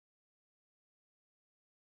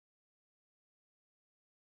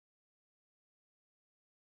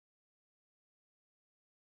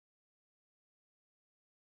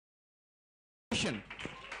singen.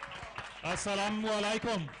 Assalamu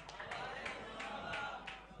alaikum.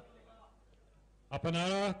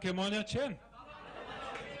 Apanara kemonya chen.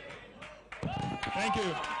 Thank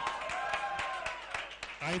you.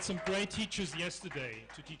 I had some great teachers yesterday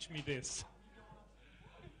to teach me this.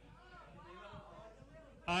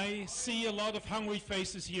 I see a lot of hungry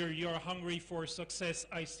faces here. You're hungry for success.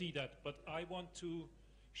 I see that. But I want to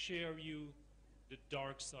share you the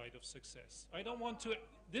dark side of success. I don't want to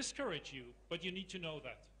discourage you, but you need to know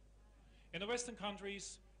that. In the Western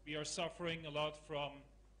countries, we are suffering a lot from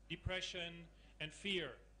depression and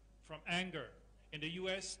fear, from anger. In the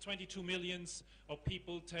US, 22 million of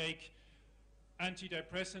people take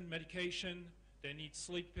antidepressant medication, they need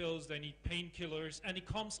sleep pills, they need painkillers, and it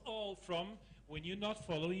comes all from when you're not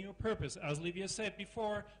following your purpose. As Livia said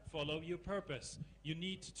before, follow your purpose. You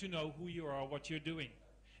need to know who you are, what you're doing.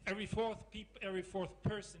 Every fourth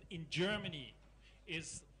person in Germany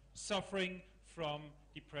is suffering from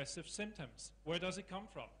depressive symptoms. Where does it come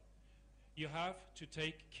from? You have to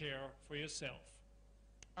take care for yourself.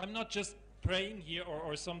 I'm not just praying here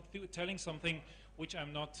or telling something which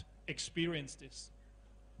I'm not experienced this.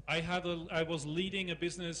 I was leading a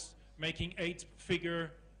business making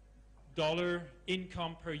 8-figure dollar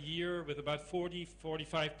income per year with about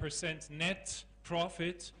 40–45% net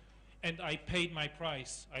profit, and I paid my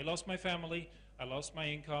price. I lost my family, I lost my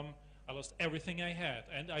income, I lost everything I had,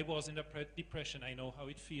 and I was in a depression. I know how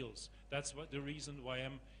it feels. That's the reason why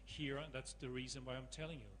I'm here, and that's the reason why I'm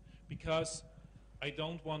telling you. Because I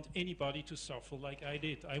don't want anybody to suffer like I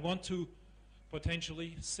did. I want to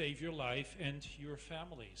potentially save your life and your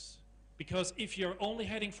families. Because if you're only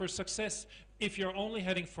heading for success, if you're only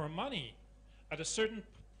heading for money, at a certain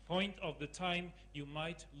point of the time, you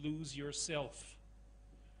might lose yourself.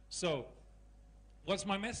 So, what's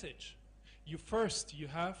my message? You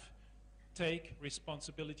have to take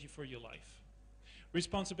responsibility for your life.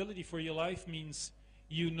 Responsibility for your life means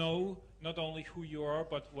you know not only who you are,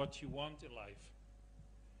 but what you want in life.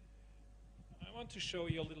 I want to show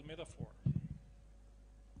you a little metaphor.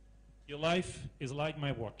 Your life is like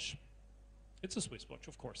my watch. It's a Swiss watch,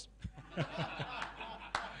 of course.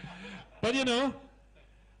 But you know,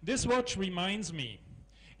 this watch reminds me.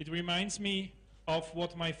 It reminds me of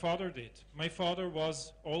what my father did. My father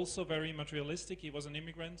was also very materialistic. He was an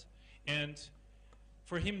immigrant. And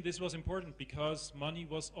for him, this was important because money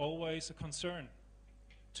was always a concern.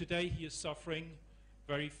 Today, he is suffering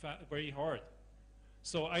very hard.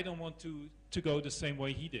 So I don't want to go the same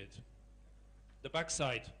way he did. The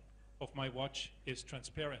backside of my watch is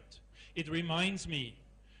transparent. It reminds me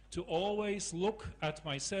to always look at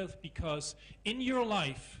myself, because in your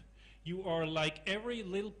life, you are like every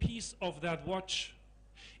little piece of that watch.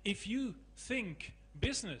 If you think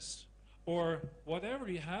business or whatever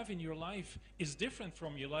you have in your life is different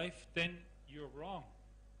from your life, then you're wrong.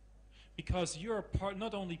 Because you're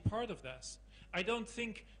not only part of this. I don't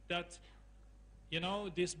think that, you know,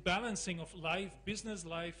 this balancing of life, business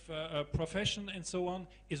life, profession and so on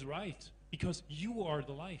is right. Because you are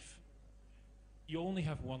the life. You only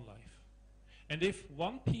have one life. And if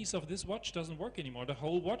one piece of this watch doesn't work anymore, the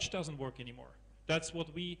whole watch doesn't work anymore. That's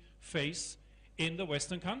what we face in the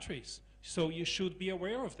Western countries. So you should be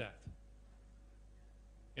aware of that.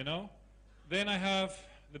 You know? Then I have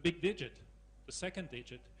the big digit, the second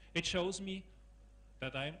digit. It shows me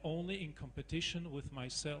that I'm only in competition with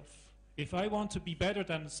myself. If I want to be better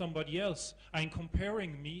than somebody else, I'm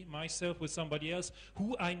comparing myself with somebody else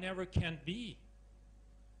who I never can be.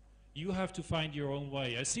 You have to find your own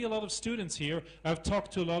way. I see a lot of students here. I've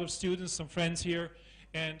talked to a lot of students, some friends here,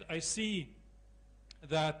 and I see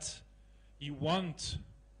that you want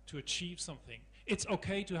to achieve something. It's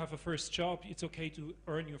okay to have a first job. It's okay to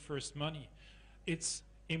earn your first money. It's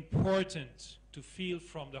important to feel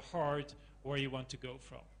from the heart where you want to go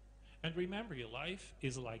from. And remember, your life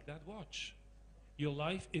is like that watch. Your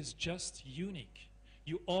life is just unique.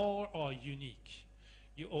 You all are unique.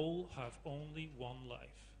 You all have only one life.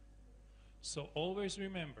 So always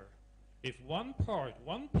remember, if one part,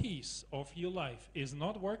 one piece of your life is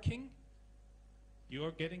not working, you're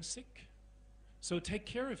getting sick. So take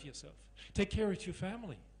care of yourself. Take care of your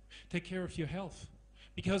family. Take care of your health.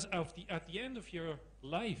 Because at the end of your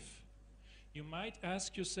life, you might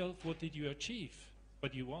ask yourself, what did you achieve?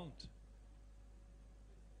 But you won't.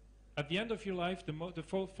 At the end of your life,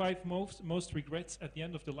 the five most regrets at the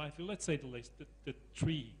end of the life, let's say the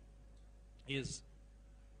three is,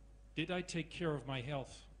 did I take care of my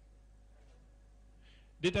health?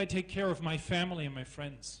 Did I take care of my family and my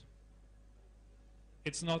friends?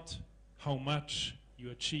 It's not how much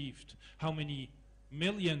you achieved, how many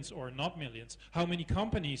millions or not millions, how many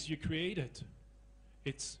companies you created.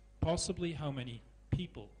 It's possibly how many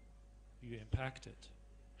people you impacted.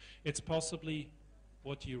 It's possibly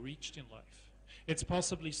what you reached in life. It's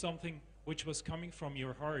possibly something which was coming from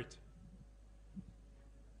your heart.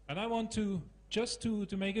 And I want to just to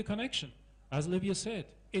make a connection. As Livia said,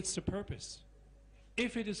 it's the purpose.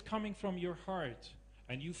 If it is coming from your heart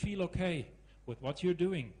and you feel okay with what you're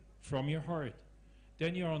doing from your heart,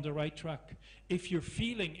 then you're on the right track. If your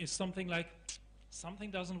feeling is something like,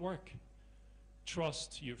 something doesn't work,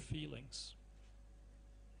 trust your feelings.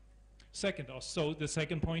 Second, so the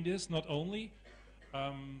second point is not only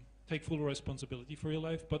take full responsibility for your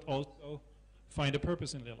life, but also find a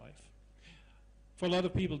purpose in their life. For a lot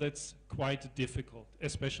of people that's quite difficult,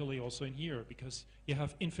 especially also in here, because you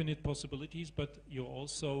have infinite possibilities, but you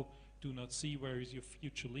also do not see where is your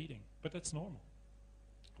future leading. But that's normal.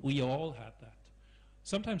 We all had that.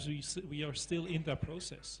 Sometimes we are still in that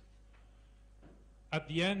process. At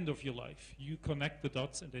the end of your life, you connect the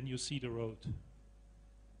dots and then you see the road.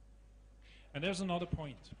 And there's another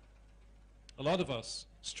point. A lot of us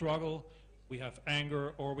struggle, we have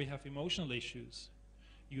anger or we have emotional issues.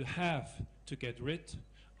 You have to get rid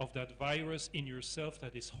of that virus in yourself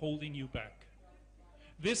that is holding you back.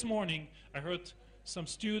 This morning, I heard some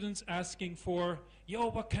students asking for, yo,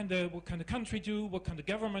 what can the country do? What can the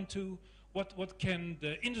government do? What can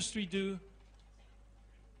the industry do?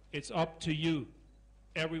 It's up to you,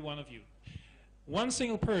 every one of you. One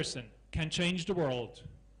single person can change the world,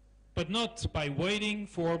 but not by waiting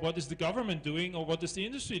for what is the government doing or what is the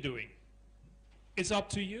industry doing. It's up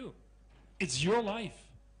to you. It's your life.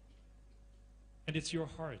 And it's your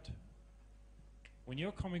heart. When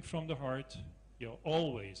you're coming from the heart, you're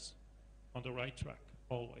always on the right track.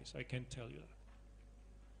 Always. I can tell you that.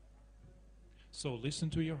 So listen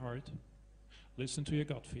to your heart. Listen to your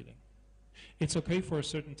gut feeling. It's okay for a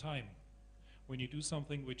certain time when you do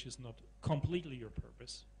something which is not completely your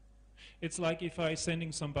purpose. It's like if I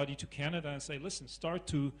sending somebody to Canada and say, listen, start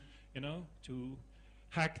to, to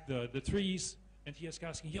hack the trees, and he is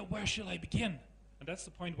asking, yeah, where shall I begin? And that's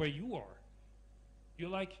the point where you are. You're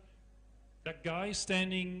like that guy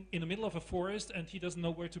standing in the middle of a forest and he doesn't know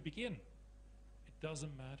where to begin. It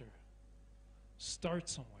doesn't matter. Start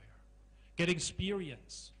somewhere. Get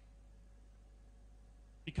experience.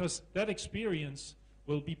 Because that experience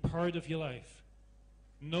will be part of your life.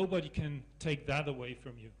 Nobody can take that away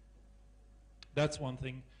from you. That's one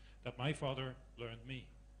thing that my father learned me.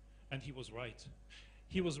 And he was right.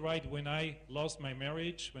 He was right when I lost my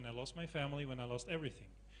marriage, when I lost my family, when I lost everything.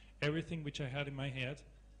 Everything which I had in my head,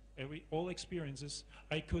 all experiences,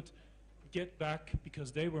 I could get back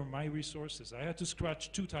because they were my resources. I had to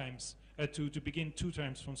scratch 2 times, to begin 2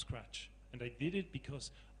 times from scratch. And I did it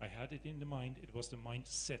because I had it in the mind. It was the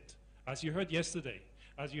mindset. As you heard yesterday,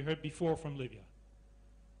 as you heard before from Livia.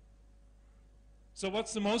 So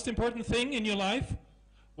what's the most important thing in your life?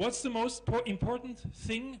 What's the most important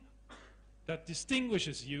thing that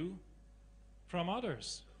distinguishes you from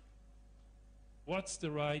others? What's the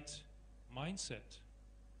right mindset?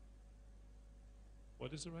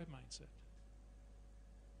 What is the right mindset?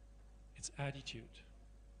 It's attitude.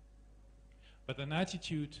 But an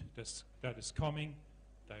attitude that is coming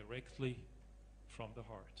directly from the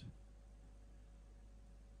heart.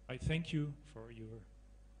 I thank you for your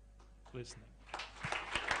listening.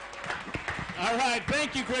 All right,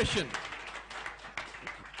 thank you, Christian.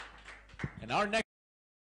 And our next